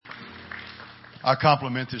I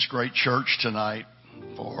compliment this great church tonight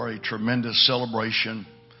for a tremendous celebration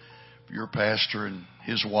for your pastor and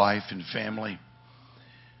his wife and family.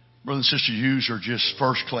 Brother and Sister Hughes are just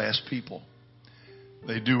first-class people.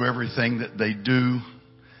 They do everything that they do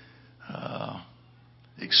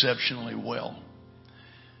exceptionally well.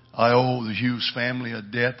 I owe the Hughes family a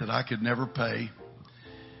debt that I could never pay.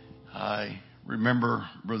 I remember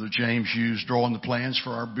Brother James Hughes drawing the plans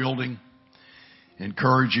for our building,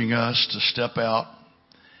 encouraging us to step out,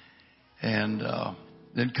 and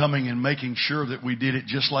then coming and making sure that we did it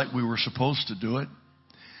just like we were supposed to do it.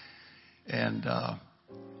 And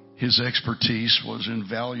his expertise was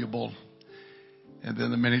invaluable. And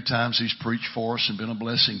then the many times he's preached for us and been a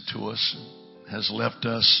blessing to us, has left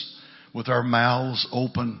us with our mouths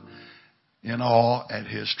open in awe at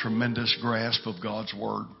his tremendous grasp of God's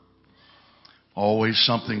Word. Always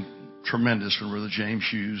something tremendous when Brother James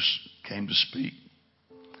Hughes came to speak.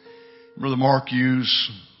 Brother Mark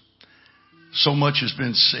Hughes, so much has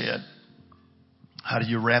been said. How do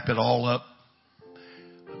you wrap it all up?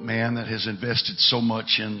 A man that has invested so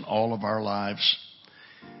much in all of our lives.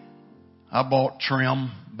 I bought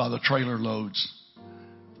trim by the trailer loads,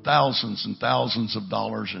 thousands and thousands of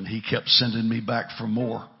dollars, and he kept sending me back for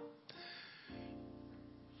more.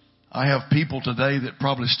 I have people today that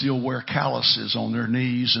probably still wear calluses on their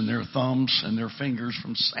knees and their thumbs and their fingers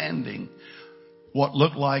from sanding what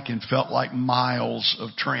looked like and felt like miles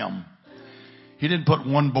of trim. He didn't put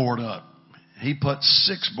one board up. He put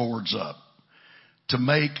 6 boards up to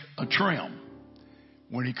make a trim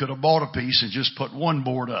when he could have bought a piece and just put one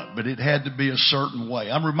board up. But it had to be a certain way.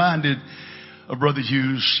 I'm reminded of Brother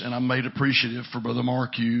Hughes, and I'm made appreciative for Brother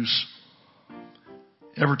Mark Hughes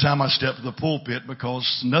every time I step to the pulpit,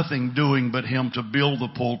 because nothing doing but him to build the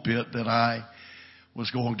pulpit that I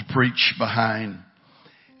was going to preach behind.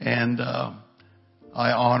 And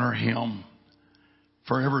I honor him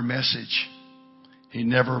for every message. He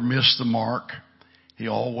never missed the mark. He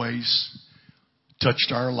always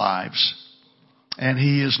touched our lives. And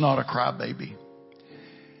he is not a crybaby.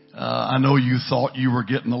 I know you thought you were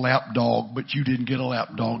getting a lap dog, but you didn't get a lap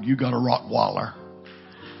dog. You got a Rottweiler.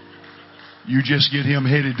 You just get him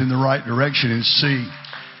headed in the right direction and see.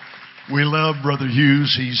 We love Brother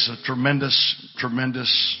Hughes. He's a tremendous,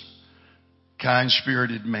 tremendous,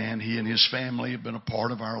 kind-spirited man. He and his family have been a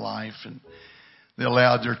part of our life, and they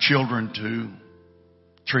allowed their children to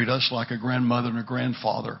treat us like a grandmother and a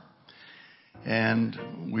grandfather.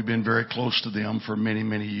 And we've been very close to them for many,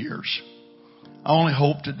 many years. I only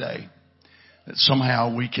hope today that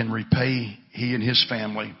somehow we can repay he and his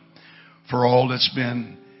family for all that's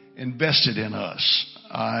been invested in us.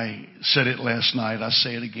 I said it last night. I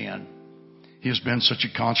say it again. He has been such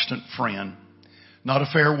a constant friend. Not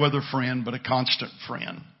a fair weather friend, but a constant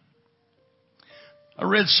friend. I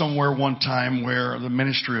read somewhere one time where the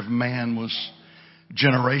ministry of man was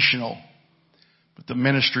generational, but the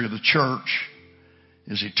ministry of the church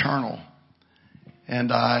is eternal.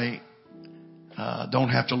 And I don't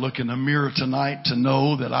have to look in the mirror tonight to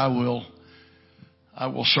know that I will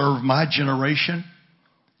serve my generation,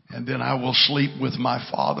 and then I will sleep with my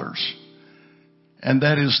fathers. And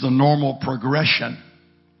that is the normal progression.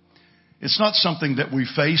 It's not something that we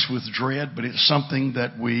face with dread, but it's something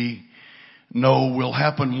that we know will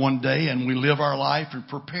happen one day, and we live our life and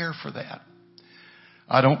prepare for that.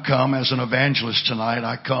 I don't come as an evangelist tonight.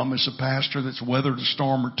 I come as a pastor that's weathered a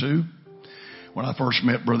storm or two. When I first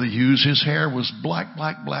met Brother Hughes, his hair was black,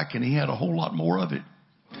 black, black, and he had a whole lot more of it.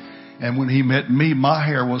 And when he met me, my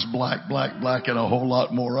hair was black, black, black, and a whole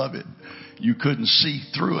lot more of it. You couldn't see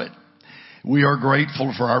through it. We are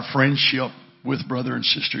grateful for our friendship with Brother and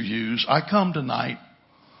Sister Hughes. I come tonight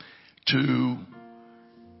to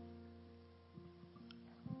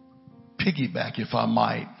piggyback, if I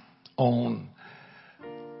might, on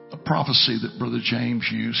a prophecy that Brother James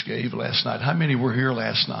Hughes gave last night. How many were here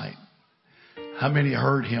last night? How many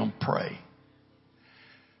heard him pray?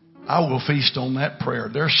 I will feast on that prayer.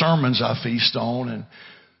 There are sermons I feast on, and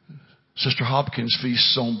Sister Hopkins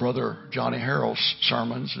feasts on Brother Johnny Harrell's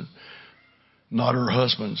sermons, and not her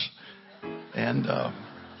husband's. And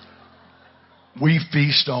we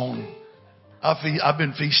feast on, I've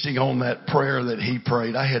been feasting on that prayer that he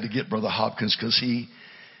prayed. I had to get Brother Hopkins because he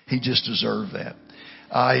just deserved that.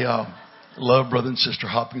 I love Brother and Sister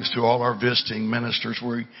Hopkins. To all our visiting ministers,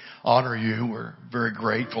 we honor you. We're very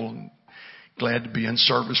grateful and glad to be in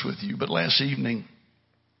service with you. But last evening,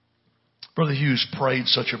 Brother Hughes prayed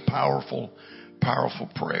such a powerful, powerful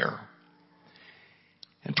prayer.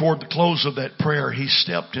 And toward the close of that prayer, he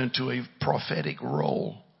stepped into a prophetic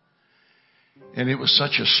role. And it was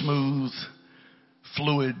such a smooth,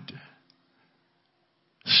 fluid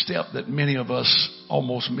step that many of us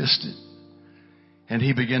almost missed it. And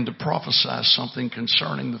he began to prophesy something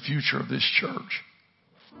concerning the future of this church.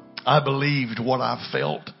 I believed what I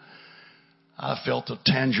felt. I felt a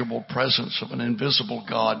tangible presence of an invisible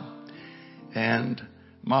God. And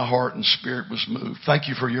my heart and spirit was moved. Thank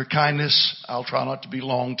you for your kindness. I'll try not to be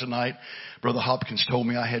long tonight. Brother Hopkins told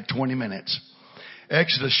me I had 20 minutes.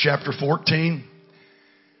 Exodus chapter 14,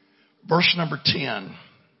 verse number 10.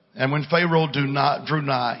 And when Pharaoh drew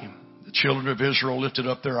nigh, the children of Israel lifted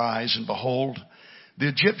up their eyes, and behold, the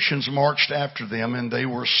Egyptians marched after them, and they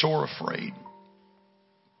were sore afraid.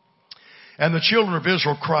 And the children of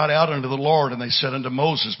Israel cried out unto the Lord, and they said unto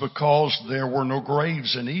Moses, because there were no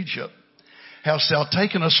graves in Egypt, hast thou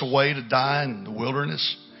taken us away to die in the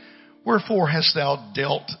wilderness? Wherefore hast thou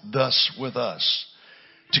dealt thus with us,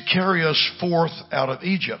 to carry us forth out of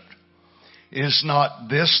Egypt? Is not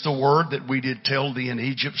this the word that we did tell thee in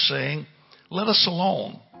Egypt, saying, let us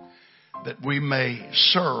alone, that we may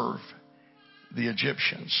serve the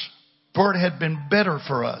Egyptians? For it had been better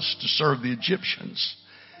for us to serve the Egyptians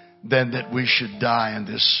than that we should die in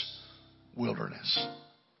this wilderness.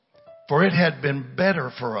 For it had been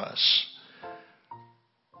better for us.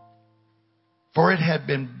 For it had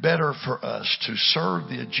been better for us to serve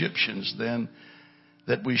the Egyptians than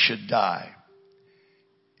that we should die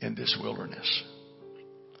in this wilderness.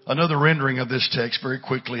 Another rendering of this text very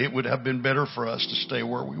quickly, it would have been better for us to stay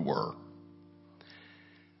where we were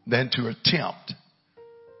than to attempt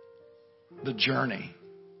the journey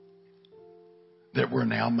that we're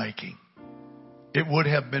now making. It would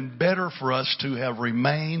have been better for us to have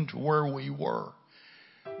remained where we were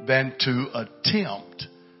than to attempt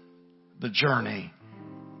the journey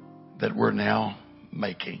that we're now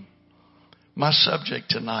making. My subject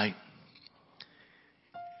tonight,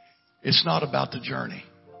 it's not about the journey.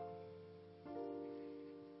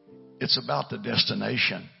 It's about the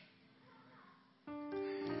destination.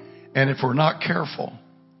 And if we're not careful,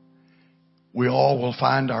 we all will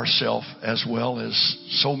find ourselves, as well as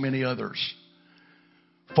so many others,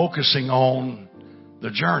 focusing on the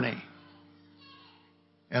journey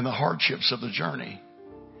and the hardships of the journey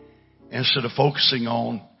instead of focusing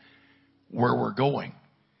on where we're going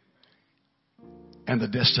and the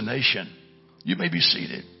destination. You may be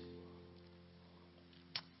seated.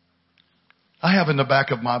 I have in the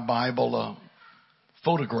back of my Bible a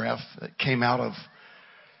photograph that came out of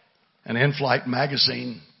an in-flight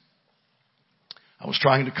magazine. I was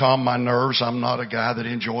trying to calm my nerves. I'm not a guy that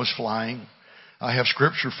enjoys flying. I have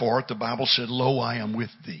scripture for it. The Bible said, lo, I am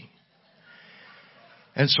with thee.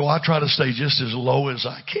 And so I try to stay just as low as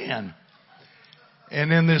I can.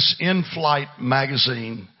 And in this in-flight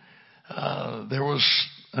magazine, there was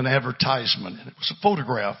an advertisement, and it was a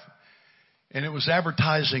photograph, and it was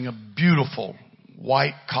advertising a beautiful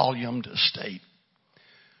white columned estate.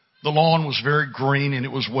 The lawn was very green, and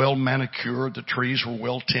it was well manicured. The trees were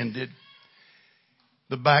well tended.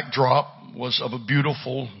 The backdrop was of a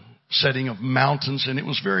beautiful setting of mountains, and it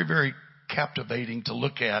was very, very captivating to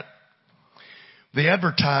look at. The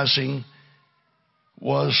advertising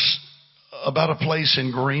was about a place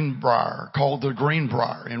in Greenbrier called the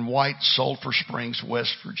Greenbrier in White Sulphur Springs,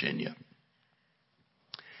 West Virginia.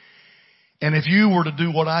 And if you were to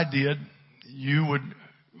do what I did, you would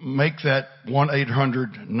make that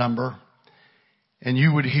 1-800 number and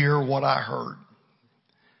you would hear what I heard.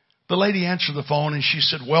 The lady answered the phone and she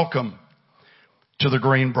said, welcome to the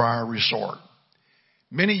Greenbrier Resort.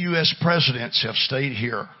 Many U.S. presidents have stayed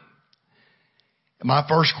here. My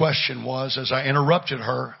first question was, as I interrupted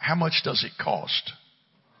her, how much does it cost?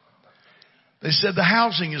 They said, the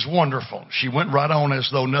housing is wonderful. She went right on as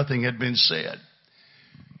though nothing had been said.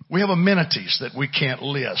 We have amenities that we can't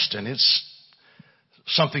list, and it's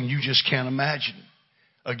something you just can't imagine.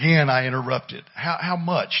 Again, I interrupted. How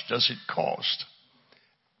much does it cost?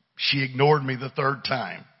 She ignored me the third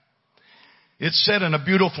time. It's set in a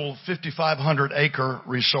beautiful 5,500 acre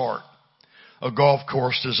resort, a golf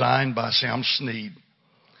course designed by Sam Snead.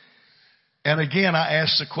 And again, I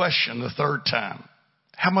asked the question the third time.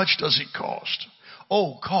 How much does it cost?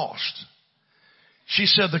 Oh, cost. She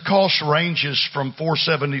said the cost ranges from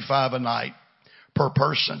 $475 a night per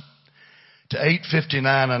person to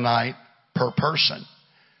 $859 a night per person.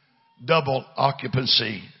 Double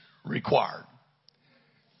occupancy required.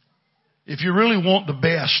 If you really want the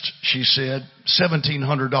best, she said,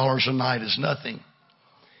 $1,700 a night is nothing.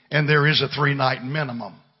 And there is a 3-night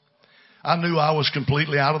minimum. I knew I was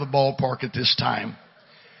completely out of the ballpark at this time.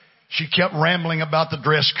 She kept rambling about the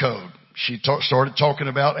dress code. She started talking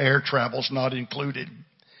about air travels not included.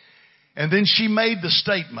 And then she made the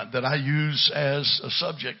statement that I use as a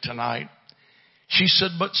subject tonight. She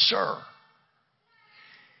said, but sir,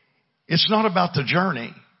 It's not about the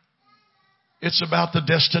journey. It's about the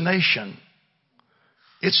destination.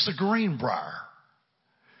 It's the Greenbrier.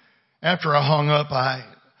 After I hung up, I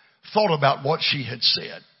thought about what she had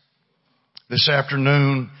said. This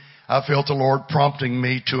afternoon, I felt the Lord prompting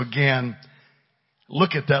me to again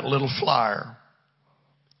look at that little flyer.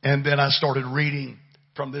 And then I started reading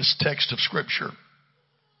from this text of Scripture.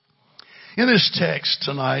 In this text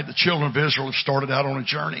tonight, the children of Israel have started out on a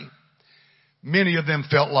journey. Many of them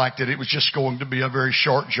felt like that it was just going to be a very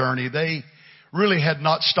short journey. They really had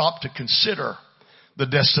not stopped to consider the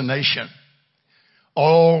destination.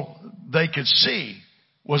 All they could see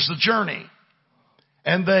was the journey.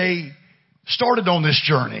 And they started on this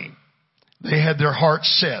journey. They had their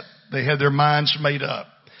hearts set. They had their minds made up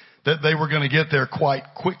that they were going to get there quite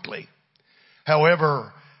quickly.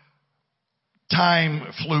 However, time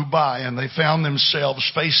flew by and they found themselves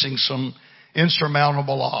facing some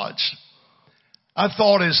insurmountable odds. I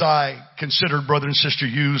thought as I considered Brother and Sister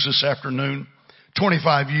Hughes this afternoon,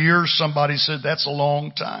 25 years, somebody said that's a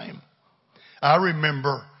long time. I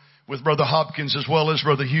remember with Brother Hopkins as well as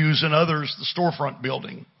Brother Hughes and others, the storefront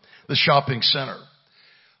building, the shopping center.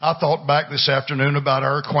 I thought back this afternoon about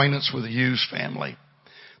our acquaintance with the Hughes family.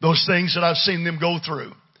 Those things that I've seen them go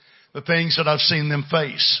through, the things that I've seen them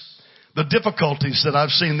face, the difficulties that I've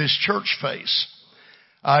seen this church face.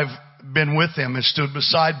 I've been with them and stood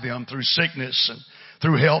beside them through sickness and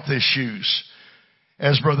through health issues.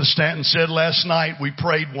 As Brother Stanton said last night, we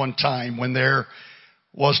prayed one time when there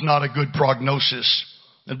was not a good prognosis.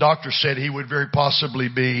 The doctor said he would very possibly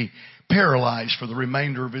be paralyzed for the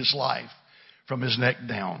remainder of his life from his neck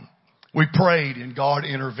down. We prayed and God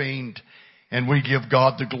intervened, and we give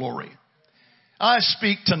God the glory. I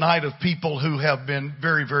speak tonight of people who have been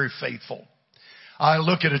very, very faithful. I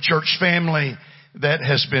look at a church family that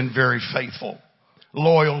has been very faithful,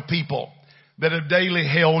 loyal people that have daily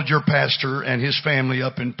held your pastor and his family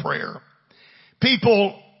up in prayer.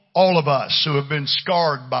 People, all of us who have been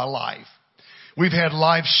scarred by life. We've had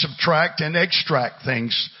life subtract and extract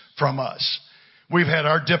things from us. We've had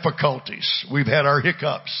our difficulties. We've had our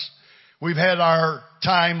hiccups. We've had our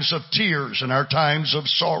times of tears and our times of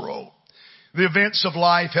sorrow. The events of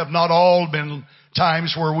life have not all been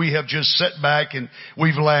times where we have just sat back and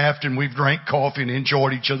we've laughed and we've drank coffee and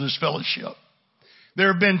enjoyed each other's fellowship.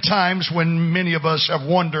 There have been times when many of us have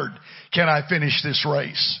wondered, can I finish this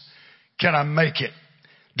race? Can I make it?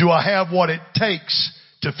 Do I have what it takes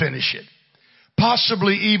to finish it?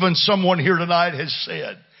 Possibly even someone here tonight has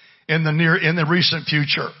said in the recent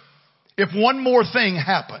future, if one more thing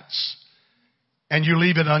happens and you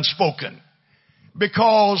leave it unspoken,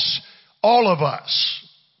 because all of us,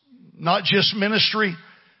 not just ministry,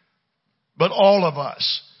 but all of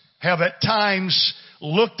us have at times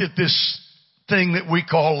looked at this thing that we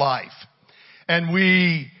call life. And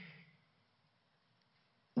we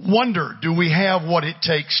wonder, do we have what it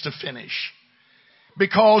takes to finish?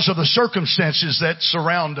 Because of the circumstances that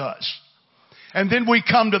surround us. And then we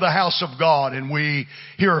come to the house of God and we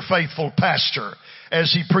hear a faithful pastor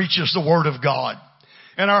as he preaches the Word of God.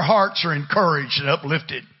 And our hearts are encouraged and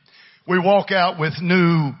uplifted. We walk out with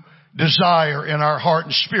new desire in our heart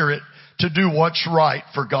and spirit to do what's right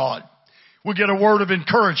for God. We get a word of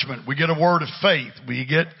encouragement. We get a word of faith. We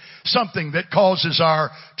get something that causes our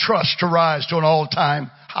trust to rise to an all-time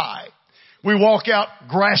high. We walk out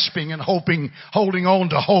grasping and hoping, holding on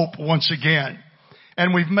to hope once again.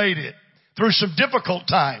 And we've made it through some difficult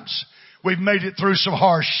times. We've made it through some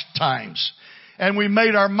harsh times. And we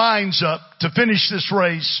made our minds up to finish this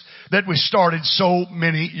race that we started so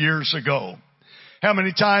many years ago. How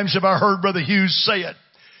many times have I heard Brother Hughes say it?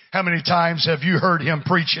 How many times have you heard him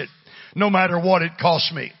preach it? No matter what it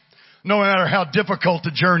costs me, no matter how difficult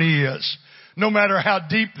the journey is, no matter how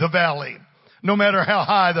deep the valley, no matter how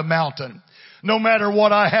high the mountain, no matter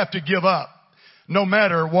what I have to give up, no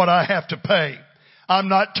matter what I have to pay, I'm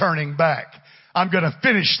not turning back. I'm going to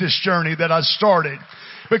finish this journey that I started.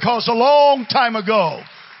 Because a long time ago,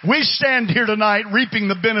 we stand here tonight reaping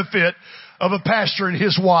the benefit of a pastor and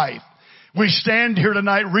his wife. We stand here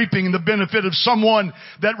tonight reaping the benefit of someone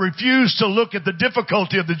that refused to look at the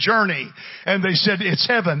difficulty of the journey. And they said, it's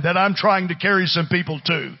heaven that I'm trying to carry some people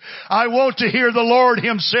to. I want to hear the Lord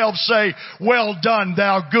himself say, well done,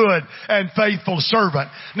 thou good and faithful servant.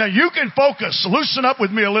 Now you can focus, loosen up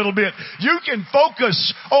with me a little bit. You can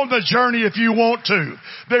focus on the journey if you want to.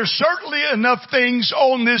 There's certainly enough things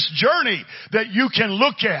on this journey that you can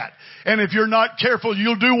look at. And if you're not careful,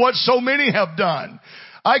 you'll do what so many have done.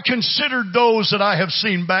 I considered those that I have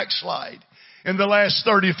seen backslide in the last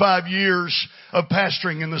 35 years of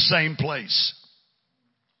pastoring in the same place.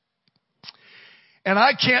 And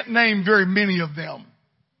I can't name very many of them.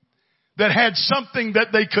 that had something that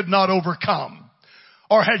they could not overcome,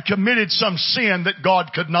 or had committed some sin that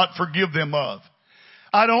God could not forgive them of.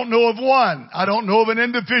 I don't know of one. I don't know of an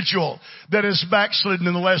individual that has backslidden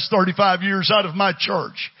in the last 35 years out of my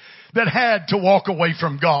church that had to walk away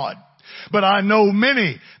from God. But I know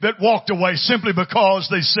many that walked away simply because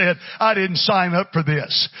they said, I didn't sign up for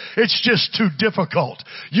this. It's just too difficult.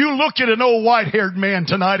 You look at an old white-haired man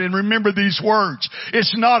tonight and remember these words.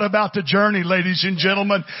 It's not about the journey, ladies and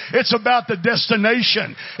gentlemen. It's about the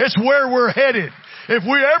destination. It's where we're headed. If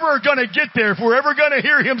we're ever going to get there, if we're ever going to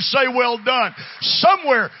hear Him say, well done,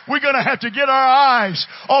 somewhere we're going to have to get our eyes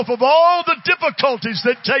off of all the difficulties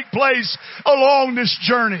that take place along this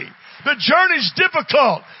journey. The journey's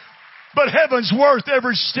difficult, but heaven's worth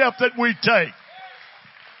every step that we take.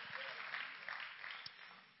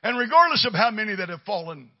 And regardless of how many that have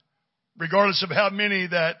fallen, regardless of how many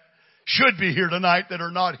that should be here tonight that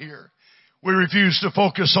are not here, we refuse to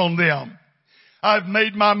focus on them. I've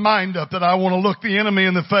made my mind up that I want to look the enemy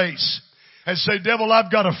in the face and say, devil,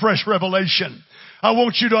 I've got a fresh revelation. I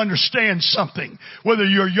want you to understand something. Whether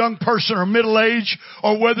you're a young person or middle age,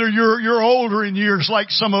 or whether you're older in years like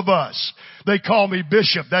some of us. They call me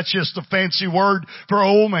bishop. That's just a fancy word for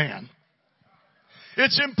old man.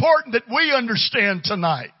 It's important that we understand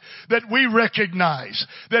tonight, that we recognize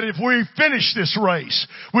that if we finish this race,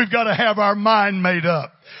 we've got to have our mind made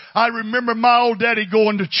up. I remember my old daddy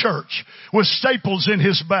going to church with staples in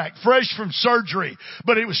his back, fresh from surgery,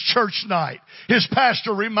 but it was church night. His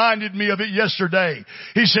pastor reminded me of it yesterday.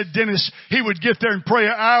 He said, Dennis, he would get there and pray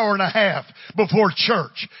an hour and a half before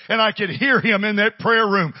church. And I could hear him in that prayer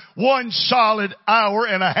room 1 solid hour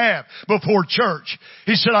and a half before church.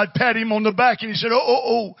 He said, I'd pat him on the back and he said,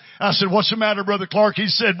 oh. I said, what's the matter, Brother Clark? He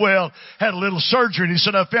said, well, had a little surgery. And he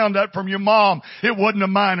said, I found out from your mom it wasn't a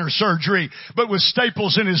minor surgery, but with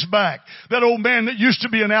staples in his back. That old man that used to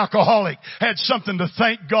be an alcoholic had something to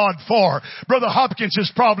thank God for. Brother Hopkins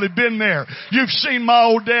has probably been there. You've seen my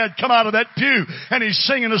old dad come out of that pew and he's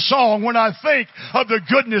singing a song, when I think of the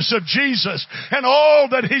goodness of Jesus and all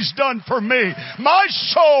that He's done for me, my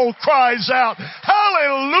soul cries out,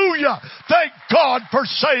 hallelujah! Thank God for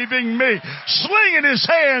saving me. Slinging his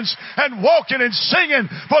hands and walking and singing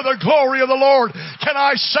for the glory of the Lord. Can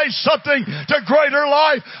I say something to greater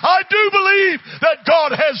life? I do believe that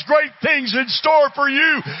God has great things in store for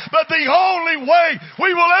you, but the only way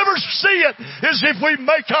we will ever see it is if we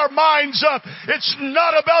make our minds up. It's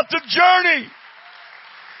not about the journey.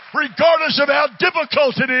 Regardless of how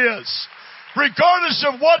difficult it is, regardless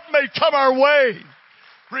of what may come our way,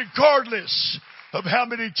 regardless of how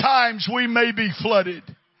many times we may be flooded,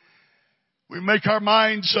 we make our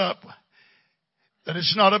minds up that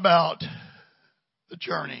it's not about the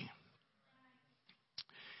journey.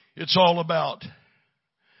 It's all about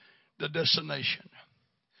the destination.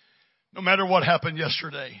 No matter what happened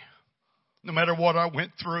yesterday, no matter what I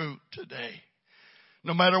went through today,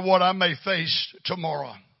 no matter what I may face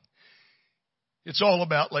tomorrow, it's all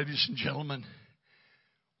about, ladies and gentlemen,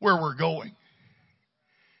 where we're going.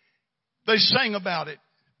 They sang about it.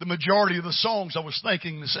 The majority of the songs, I was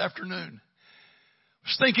thinking this afternoon. I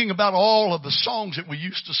was thinking about all of the songs that we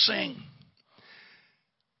used to sing.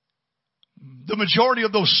 The majority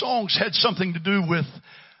of those songs had something to do with,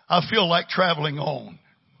 I feel like traveling on.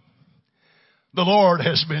 The Lord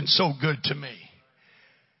has been so good to me.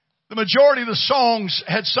 The majority of the songs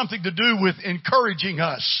had something to do with encouraging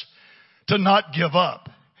us to not give up.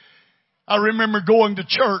 I remember going to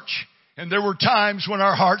church, and there were times when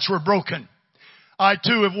our hearts were broken. I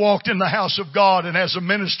too have walked in the house of God, and as a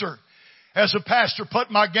minister, as a pastor, put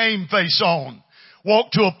my game face on.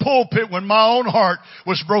 Walked to a pulpit when my own heart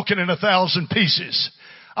was broken in 1,000 pieces.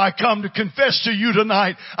 I come to confess to you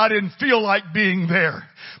tonight, I didn't feel like being there,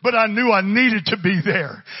 but I knew I needed to be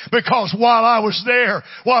there, because while I was there,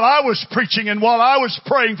 while I was preaching and while I was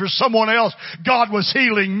praying for someone else, God was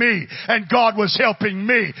healing me and God was helping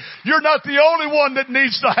me. You're not the only one that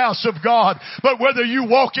needs the house of God, but whether you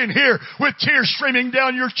walk in here with tears streaming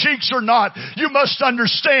down your cheeks or not, you must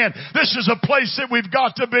understand this is a place that we've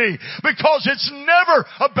got to be, because it's never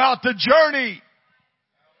about the journey.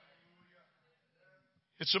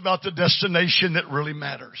 It's about the destination that really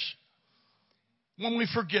matters. When we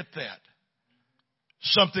forget that,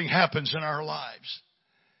 something happens in our lives.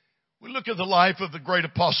 We look at the life of the great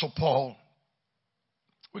Apostle Paul.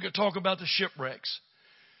 We could talk about the shipwrecks.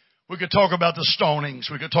 We could talk about the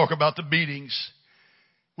stonings. We could talk about the beatings.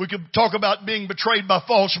 We could talk about being betrayed by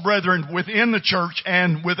false brethren within the church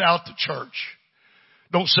and without the church.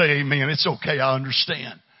 Don't say amen. It's okay. I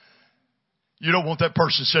understand. You don't want that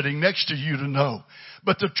person sitting next to you to know.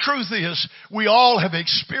 But the truth is, we all have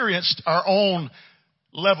experienced our own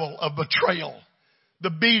level of betrayal, the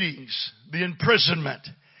beatings, the imprisonment.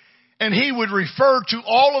 And he would refer to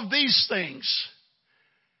all of these things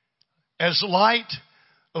as light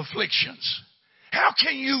afflictions. How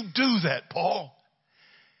can you do that, Paul?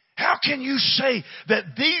 How can you say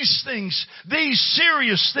that these things, these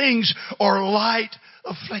serious things are light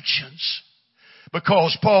afflictions?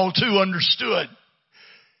 Because Paul too understood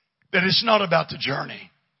that it's not about the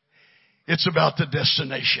journey. It's about the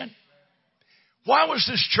destination. Why was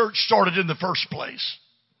this church started in the first place?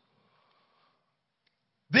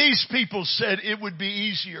 These people said it would be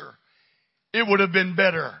easier. It would have been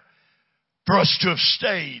better for us to have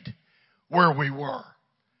stayed where we were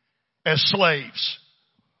as slaves,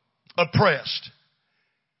 oppressed,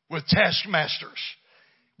 with taskmasters,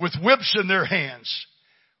 with whips in their hands,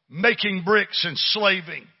 making bricks and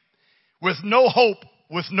slaving, with no hope,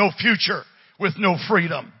 with no future, with no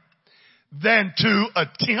freedom, than to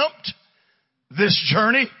attempt this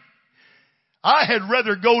journey. I had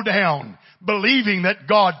rather go down believing that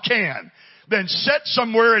God can than sit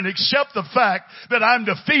somewhere and accept the fact that I'm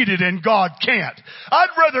defeated and God can't. I'd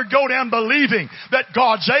rather go down believing that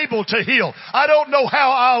God's able to heal. I don't know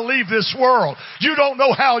how I'll leave this world. You don't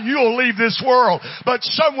know how you'll leave this world. But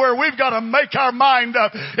somewhere we've got to make our mind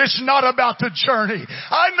up. It's not about the journey.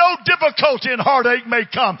 I know difficulty and heartache may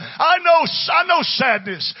come. I know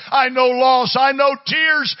sadness. I know loss. I know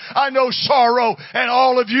tears. I know sorrow. And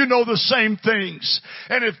all of you know the same things.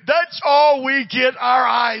 And if that's all we get our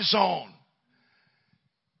eyes on,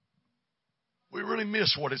 we really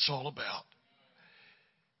miss what it's all about.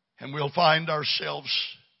 And we'll find ourselves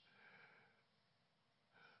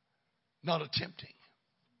not attempting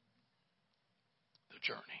the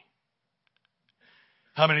journey.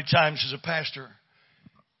 How many times as a pastor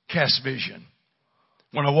cast vision?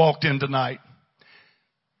 When I walked in tonight,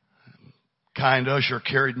 kind usher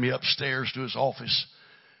carried me upstairs to his office.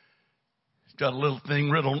 He's got a little thing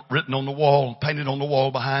written on the wall, painted on the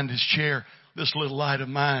wall behind his chair. This little light of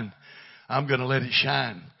mine, I'm going to let it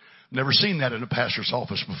shine. Never seen that in a pastor's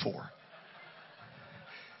office before.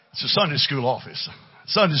 It's a Sunday school office,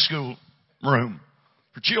 Sunday school room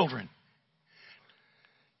for children.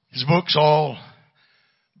 His books all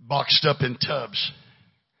boxed up in tubs.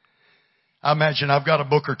 I imagine I've got a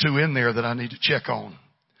book or two in there that I need to check on.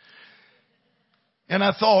 And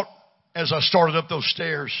I thought, as I started up those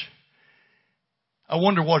stairs, I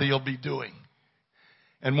wonder what he'll be doing.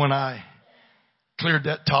 And when I cleared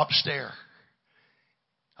that top stair,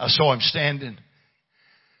 I saw him standing,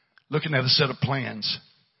 looking at a set of plans,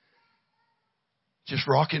 just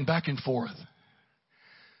rocking back and forth,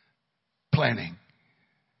 planning.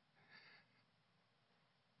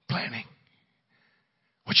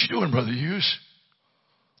 What you doing, Brother Hughes?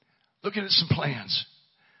 Looking at some plans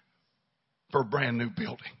for a brand new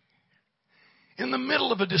building in the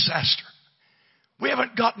middle of a disaster. We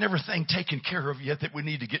haven't gotten everything taken care of yet that we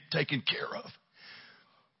need to get taken care of.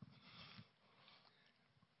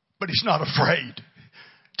 But he's not afraid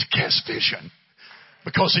to cast vision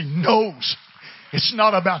because he knows it's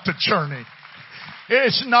not about the journey.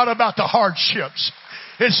 It's not about the hardships.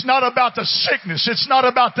 It's not about the sickness. It's not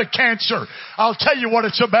about the cancer. I'll tell you what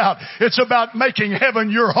it's about. It's about making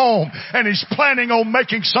heaven your home. And He's planning on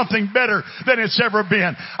making something better than it's ever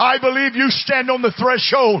been. I believe you stand on the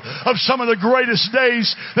threshold of some of the greatest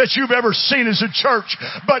days that you've ever seen as a church.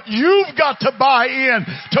 But you've got to buy in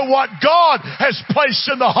to what God has placed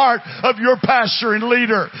in the heart of your pastor and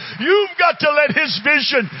leader. You've got to let His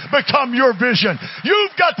vision become your vision.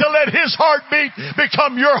 You've got to let His heartbeat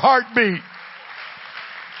become your heartbeat.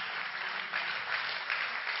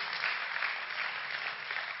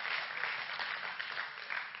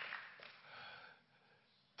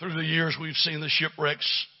 Through the years, we've seen the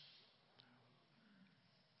shipwrecks.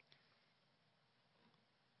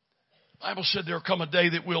 The Bible said there'll come a day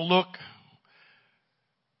that we'll look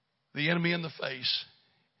the enemy in the face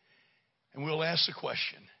and we'll ask the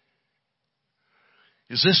question,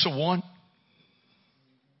 is this the one?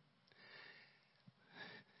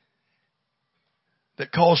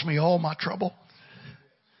 That caused me all my trouble?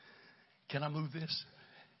 Can I move this?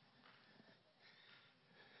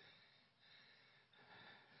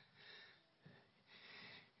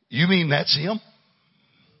 You mean that's him?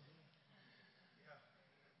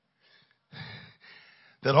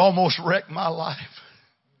 That almost wrecked my life?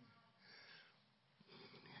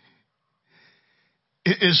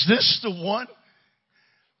 Is this the one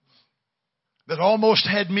that almost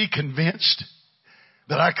had me convinced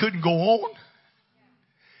that I couldn't go on?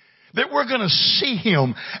 That we're going to see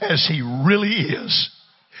him as he really is.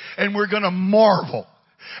 And we're going to marvel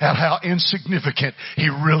at how insignificant he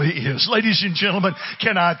really is. Ladies and gentlemen,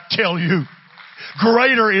 can I tell you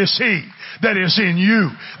Greater is He that is in you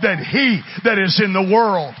than he that is in the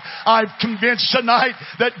world. I'm convinced tonight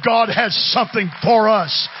that God has something for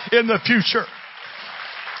us in the future.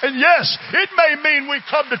 And yes, it may mean we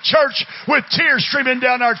come to church with tears streaming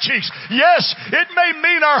down our cheeks. Yes, it may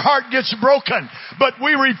mean our heart gets broken, but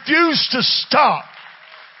we refuse to stop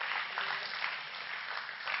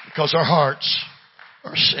because our hearts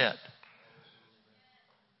are set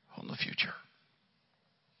on the future.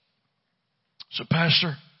 So,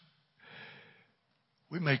 Pastor,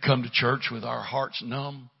 we may come to church with our hearts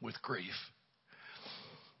numb with grief.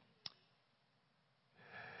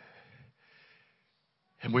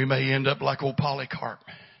 And we may end up like old Polycarp.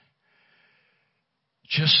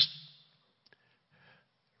 Just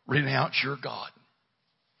renounce your God.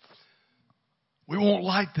 We won't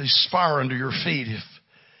light this fire under your feet if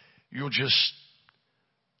you'll just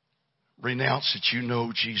renounce that you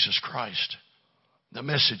know Jesus Christ, the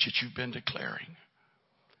message that you've been declaring.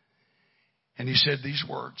 And he said these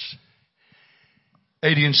words,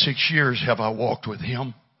 86 years have I walked with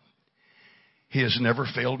him. He has never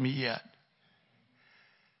failed me yet.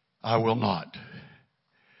 I will not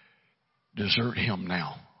desert him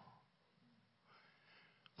now.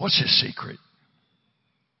 What's his secret?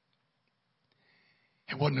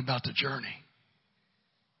 It wasn't about the journey.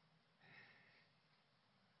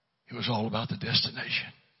 It was all about the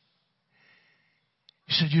destination.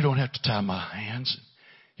 He said, you don't have to tie my hands.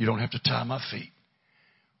 You don't have to tie my feet.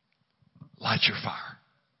 Light your fire.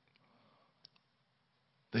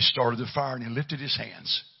 They started the fire and he lifted his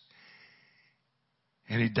hands.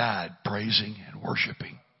 And he died praising and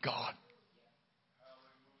worshiping God.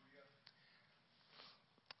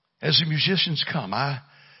 As the musicians come, I'm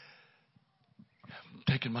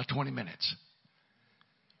taking my 20 minutes.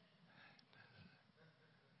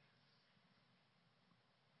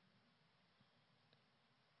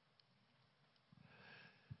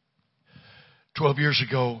 "12 years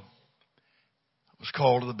ago, I was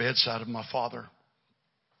called to the bedside of my father.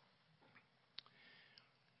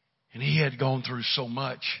 And he had gone through so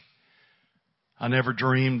much. I never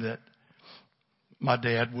dreamed that my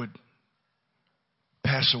dad would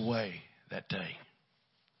pass away that day.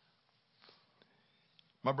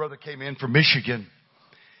 My brother came in from Michigan,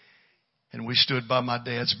 and we stood by my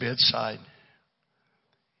dad's bedside,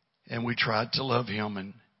 and we tried to love him,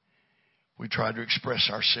 and we tried to express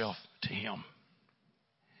ourselves to him.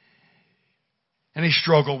 And he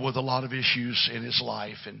struggled with a lot of issues in his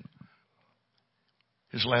life, and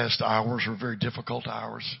his last hours were very difficult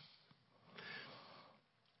hours.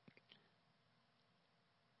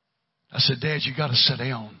 I said, Dad, you got to sit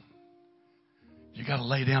down. You got to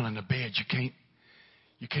lay down in the bed. You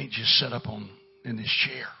can't just sit up in this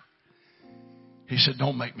chair. He said,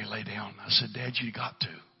 don't make me lay down. I said, Dad, you got to.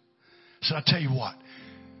 I said, I'll tell you what.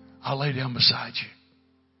 I'll lay down beside you.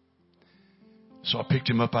 So I picked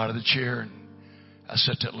him up out of the chair and I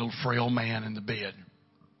set that little frail man in the bed.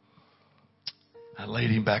 I laid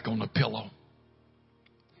him back on the pillow.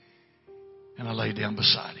 And I laid down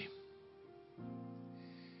beside him.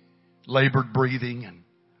 Labored breathing, and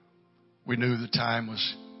we knew the time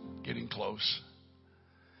was getting close.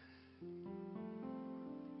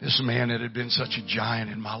 This man that had been such a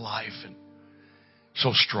giant in my life and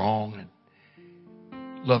so strong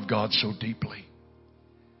and loved God so deeply.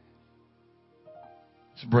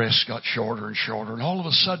 His breaths got shorter and shorter, and all of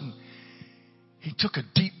a sudden he took a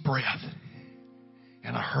deep breath.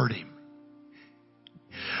 And I heard him.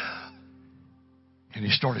 And he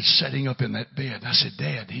started setting up in that bed. And I said,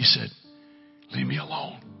 Dad, he said, leave me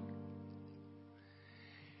alone.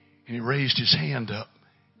 And he raised his hand up.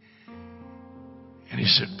 And he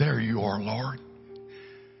said, there you are, Lord.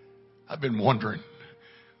 I've been wondering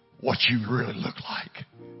what you really look like.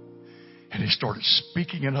 And he started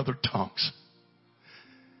speaking in other tongues.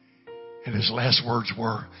 And his last words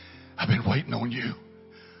were, I've been waiting on you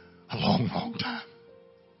a long, long time.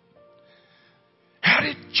 How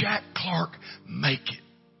did Jack Clark make it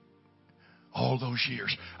all those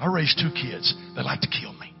years? I raised 2 kids that like to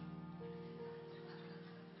kill me.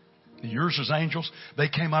 Yours was angels. They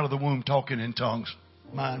came out of the womb talking in tongues.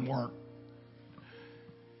 Mine weren't.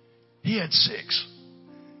 He had 6.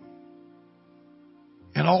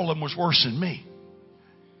 And all of them was worse than me.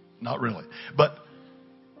 Not really. But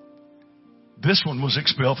this one was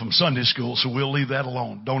expelled from Sunday school, so we'll leave that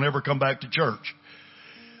alone. Don't ever come back to church.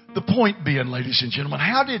 The point being, ladies and gentlemen,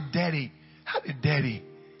 how did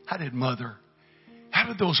Mother, how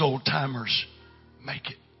did those old timers make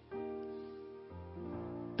it?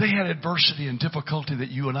 They had adversity and difficulty that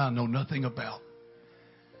you and I know nothing about.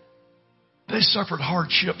 They suffered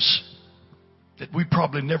hardships that we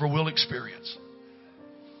probably never will experience.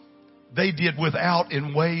 they did without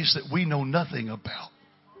in ways that we know nothing about.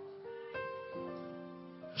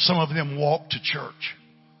 Some of them walked to church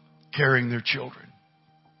carrying their children,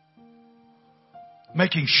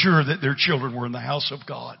 making sure that their children were in the house of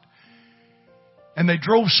God. And they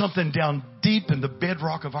drove something down deep in the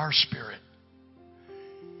bedrock of our spirit.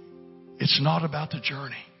 It's not about the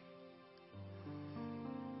journey.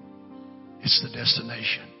 It's the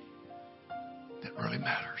destination that really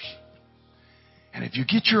matters. And if you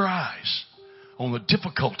get your eyes on the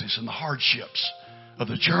difficulties and the hardships of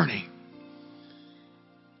the journey,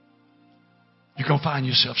 you're going to find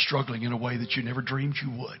yourself struggling in a way that you never dreamed you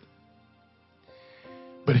would.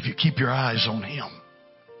 But if you keep your eyes on Him,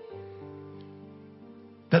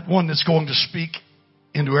 that one that's going to speak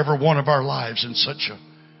into every one of our lives in such a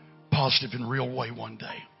positive and real way one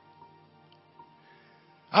day.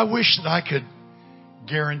 I wish that I could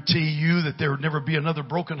guarantee you that there would never be another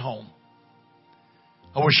broken home.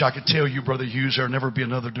 I wish I could tell you, Brother Hughes, there would never be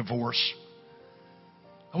another divorce.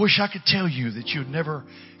 I wish I could tell you that you'd never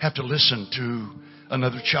have to listen to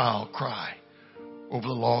another child cry over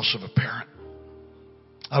the loss of a parent.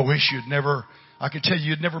 I wish I could tell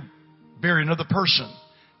you you'd never bury another person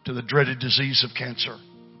to the dreaded disease of cancer.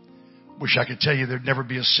 Wish I could tell you there'd never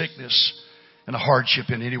be a sickness and a hardship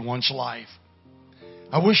in anyone's life.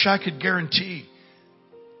 I wish I could guarantee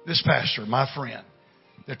this pastor, my friend,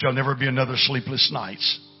 that there'll never be another sleepless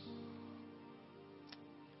nights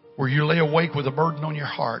where you lay awake with a burden on your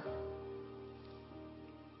heart.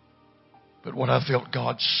 But what I felt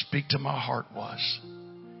God speak to my heart was,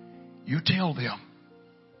 you tell them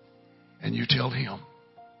and you tell Him,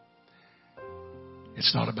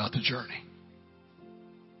 it's not about the journey.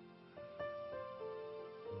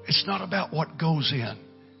 It's not about what goes in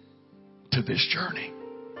to this journey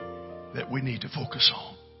that we need to focus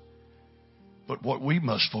on. But what we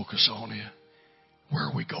must focus on is, where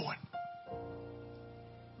are we going?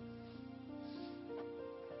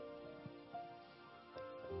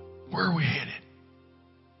 Where are we headed?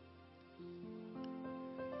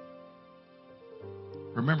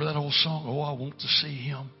 Remember that old song, "Oh, I want to see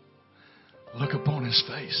Him, look upon His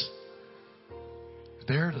face,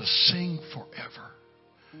 there to sing forever."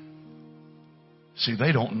 See,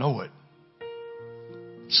 they don't know it.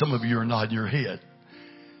 Some of you are nodding your head.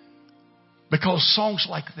 Because songs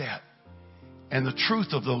like that and the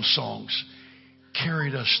truth of those songs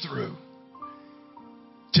carried us through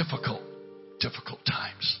difficult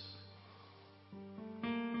times.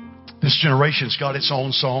 This generation's got its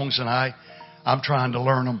own songs, and I'm trying to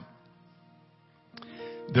learn them.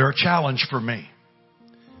 They're a challenge for me.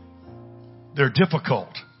 They're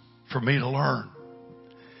difficult for me to learn.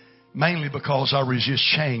 Mainly because I resist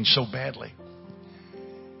change so badly.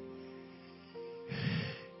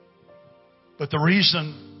 But the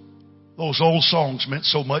reason those old songs meant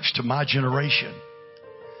so much to my generation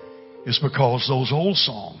is because those old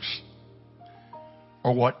songs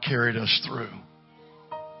are what carried us through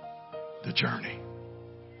the journey.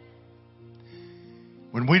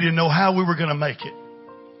 When we didn't know how we were going to make it,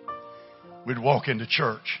 we'd walk into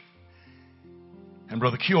church and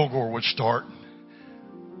Brother Kilgore would start,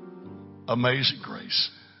 "Amazing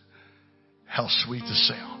Grace, how sweet the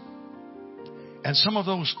sound." And some of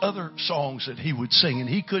those other songs that he would sing, and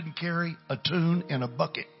he couldn't carry a tune in a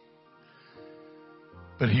bucket,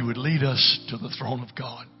 but he would lead us to the throne of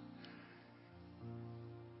God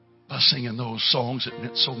by singing those songs that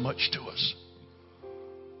meant so much to us.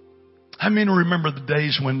 I mean, remember the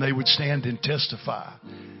days when they would stand and testify.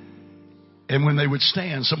 And when they would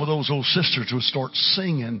stand, some of those old sisters would start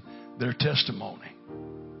singing their testimony.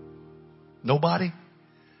 Nobody?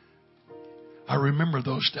 I remember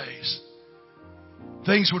those days.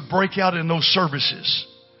 Things would break out in those services.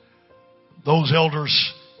 Those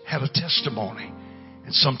elders had a testimony.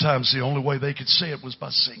 And sometimes the only way they could say it was by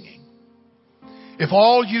singing. If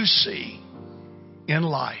all you see in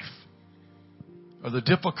life are the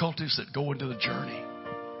difficulties that go into the journey,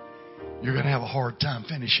 you're going to have a hard time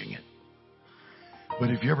finishing it. But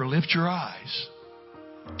if you ever lift your eyes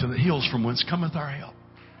to the hills from whence cometh our help,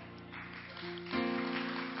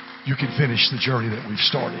 you can finish the journey that we've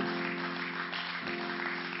started.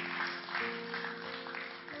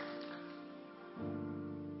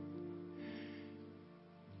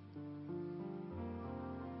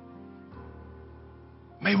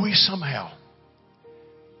 May we somehow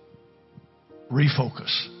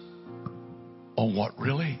refocus on what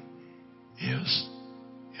really is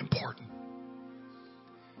important.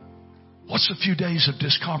 What's a few days of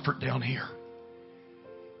discomfort down here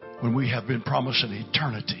when we have been promised an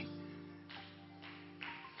eternity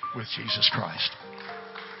with Jesus Christ?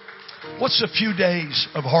 What's a few days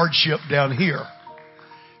of hardship down here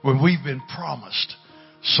when we've been promised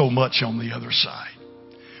so much on the other side?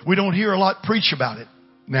 We don't hear a lot preach about it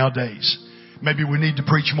nowadays. Maybe we need to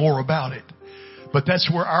preach more about it. But that's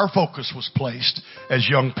where our focus was placed as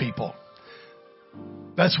young people.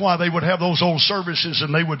 That's why they would have those old services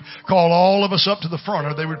and they would call all of us up to the front,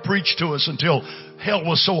 or they would preach to us until hell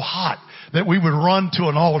was so hot that we would run to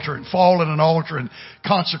an altar and fall at an altar and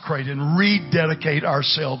consecrate and rededicate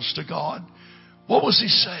ourselves to God. What was he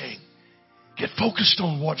saying? Get focused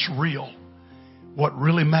on what's real, what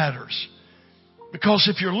really matters. Because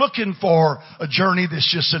if you're looking for a journey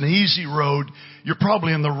that's just an easy road, you're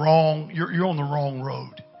probably in the wrong, you're on the wrong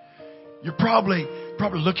road. You're probably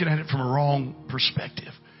looking at it from a wrong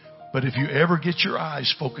perspective. But if you ever get your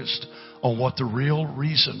eyes focused on what the real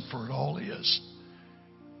reason for it all is,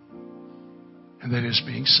 and that is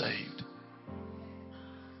being saved,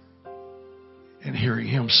 and hearing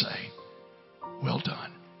Him say, well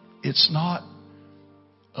done. It's not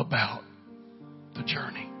about the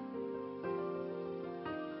journey.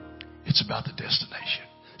 It's about the destination.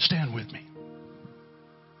 Stand with me.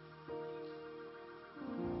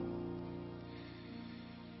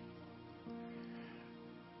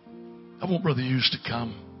 I want Brother Hughes to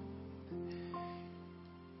come.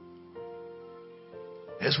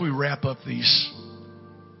 As we wrap up these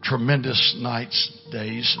tremendous nights,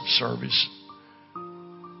 days of service,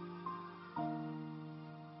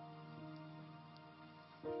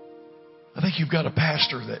 I think you've got a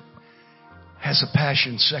pastor that has a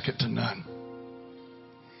passion second to none.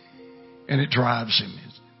 And it drives him.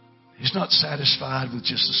 He's not satisfied with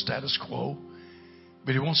just the status quo,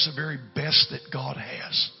 but he wants the very best that God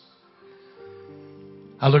has.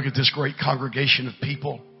 I look at this great congregation of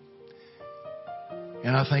people,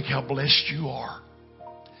 and I think how blessed you are.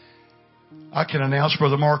 I can announce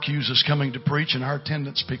Brother Mark Hughes is coming to preach, and our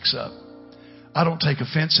attendance picks up. I don't take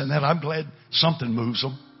offense in that. I'm glad something moves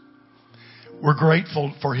them. We're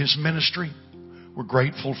grateful for his ministry. We're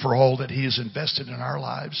grateful for all that he has invested in our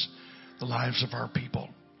lives, the lives of our people.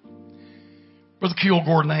 Brother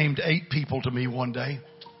Kilgore named 8 people to me one day.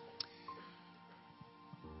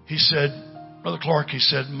 He said, Brother Clark, he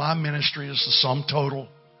said, my ministry is the sum total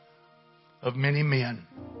of many men.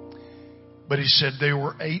 But he said there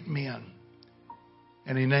were 8 men.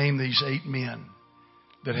 And he named these 8 men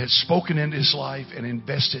that had spoken into his life and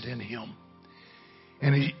invested in him.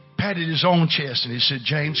 And he patted his own chest and he said,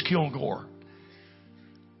 James Kilgore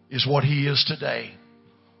is what he is today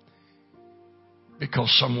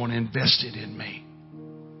because someone invested in me.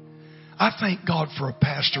 I thank God for a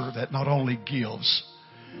pastor that not only gives,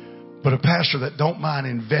 but a pastor that don't mind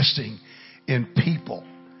investing in people,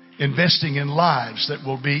 investing in lives that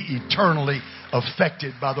will be eternally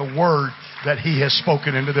affected by the word that he has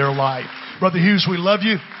spoken into their life. Brother Hughes, we love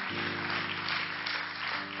you.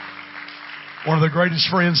 One of the greatest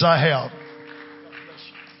friends I have.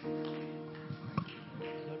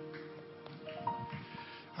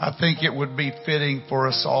 I think it would be fitting for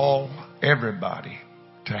us all, everybody,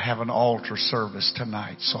 to have an altar service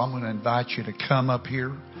tonight. So I'm going to invite you to come up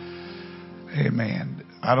here. Amen.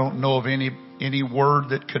 I don't know of any word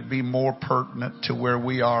that could be more pertinent to where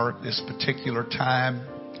we are at this particular time.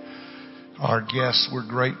 Our guests, we're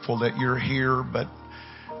grateful that you're here, but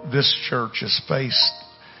this church has faced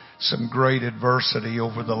some great adversity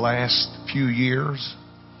over the last few years.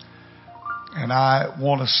 And I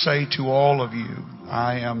want to say to all of you,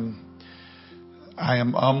 I am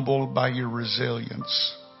humbled by your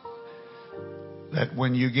resilience. That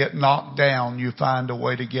when you get knocked down, you find a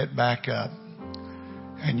way to get back up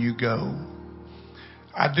and you go.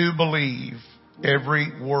 I do believe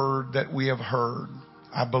every word that we have heard.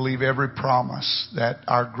 I believe every promise that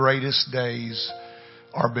our greatest days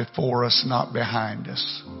are before us, not behind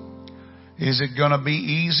us. Is it going to be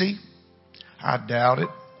easy? I doubt it.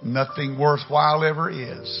 Nothing worthwhile ever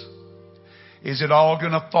is. Is it all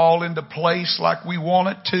going to fall into place like we want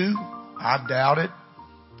it to? I doubt it.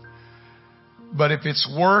 But if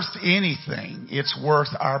it's worth anything, it's worth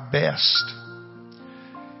our best.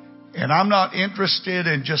 And I'm not interested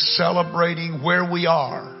in just celebrating where we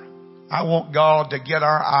are. I want God to get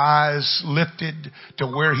our eyes lifted to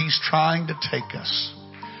where He's trying to take us.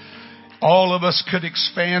 All of us could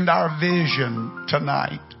expand our vision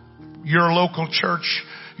tonight. Your local church,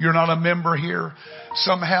 you're not a member here.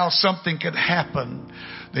 Somehow something could happen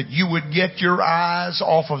that you would get your eyes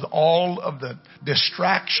off of all of the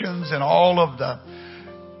distractions and all of the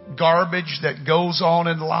garbage that goes on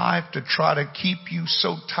in life to try to keep you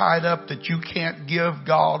so tied up that you can't give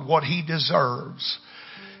God what He deserves.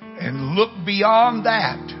 And look beyond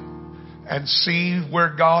that and see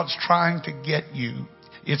where God's trying to get you.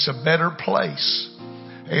 It's a better place.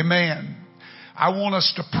 Amen. I want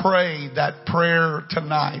us to pray that prayer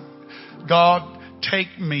tonight. God,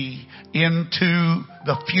 take me into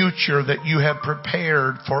the future that you have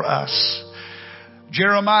prepared for us.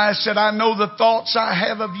 Jeremiah said, I know the thoughts I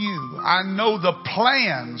have of you. I know the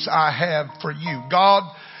plans I have for you.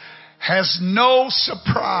 God has no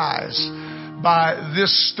surprise by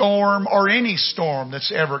this storm or any storm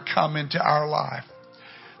that's ever come into our life.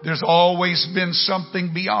 There's always been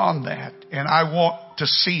something beyond that. And I want to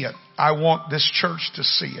see it. I want this church to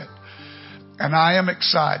see it. And I am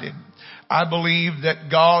excited. I believe that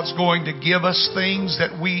God's going to give us things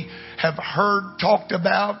that we have heard talked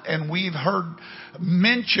about and we've heard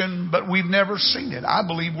mentioned, but we've never seen it. I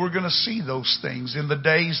believe we're going to see those things in the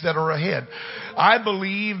days that are ahead. I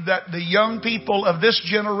believe that the young people of this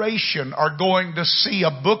generation are going to see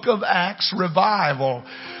a Book of Acts revival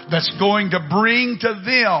that's going to bring to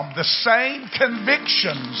them the same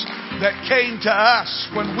convictions that came to us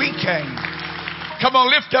when we came. Come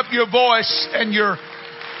on, lift up your voice and your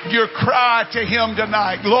cry to Him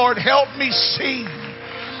tonight. Lord, help me see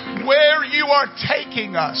where you are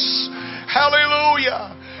taking us.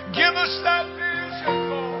 Hallelujah. Give us that vision,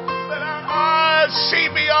 Lord. Let our eyes see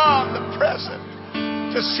beyond the present,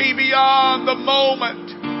 to see beyond the moment.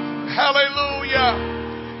 Hallelujah.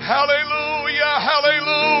 Hallelujah.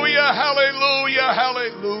 Hallelujah. Hallelujah.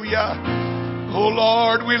 Hallelujah. Oh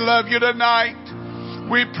Lord, we love you tonight.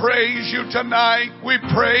 We praise you tonight. We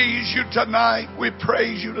praise you tonight. We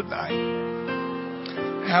praise you tonight.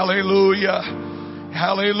 Hallelujah.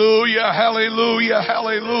 Hallelujah. Hallelujah.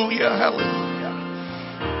 Hallelujah. Hallelujah.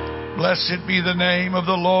 Blessed be the name of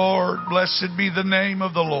the Lord. Blessed be the name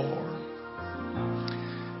of the Lord.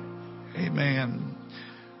 Amen.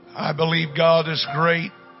 I believe God is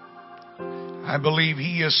great. I believe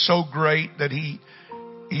He is so great that He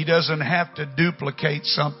doesn't have to duplicate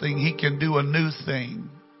something. He can do a new thing.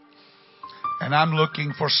 And I'm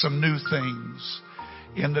looking for some new things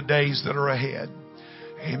in the days that are ahead.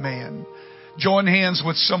 Amen. Join hands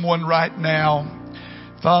with someone right now.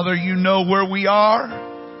 Father, you know where we are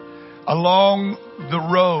along the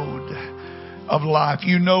road of life.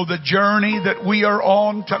 You know the journey that we are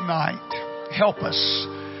on tonight. Help us.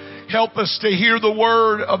 Help us to hear the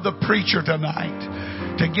word of the preacher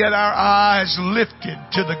tonight. To get our eyes lifted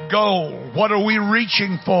to the goal. What are we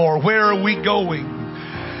reaching for? Where are we going?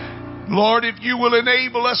 Lord, if you will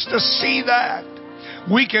enable us to see that,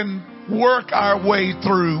 we can work our way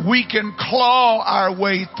through. We can claw our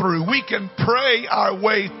way through. We can pray our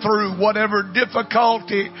way through whatever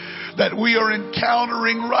difficulty that we are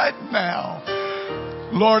encountering right now.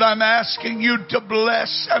 Lord, I'm asking you to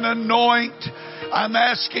bless and anoint. I'm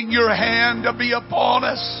asking your hand to be upon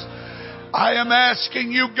us. I am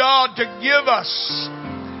asking you, God, to give us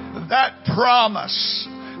that promise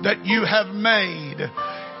that you have made.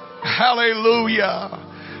 Hallelujah.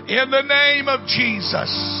 In the name of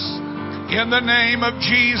Jesus. In the name of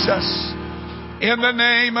Jesus. In the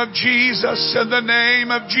name of Jesus. In the name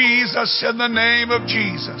of Jesus. In the name of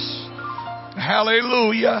Jesus.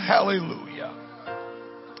 Hallelujah. Hallelujah.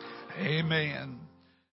 Amen.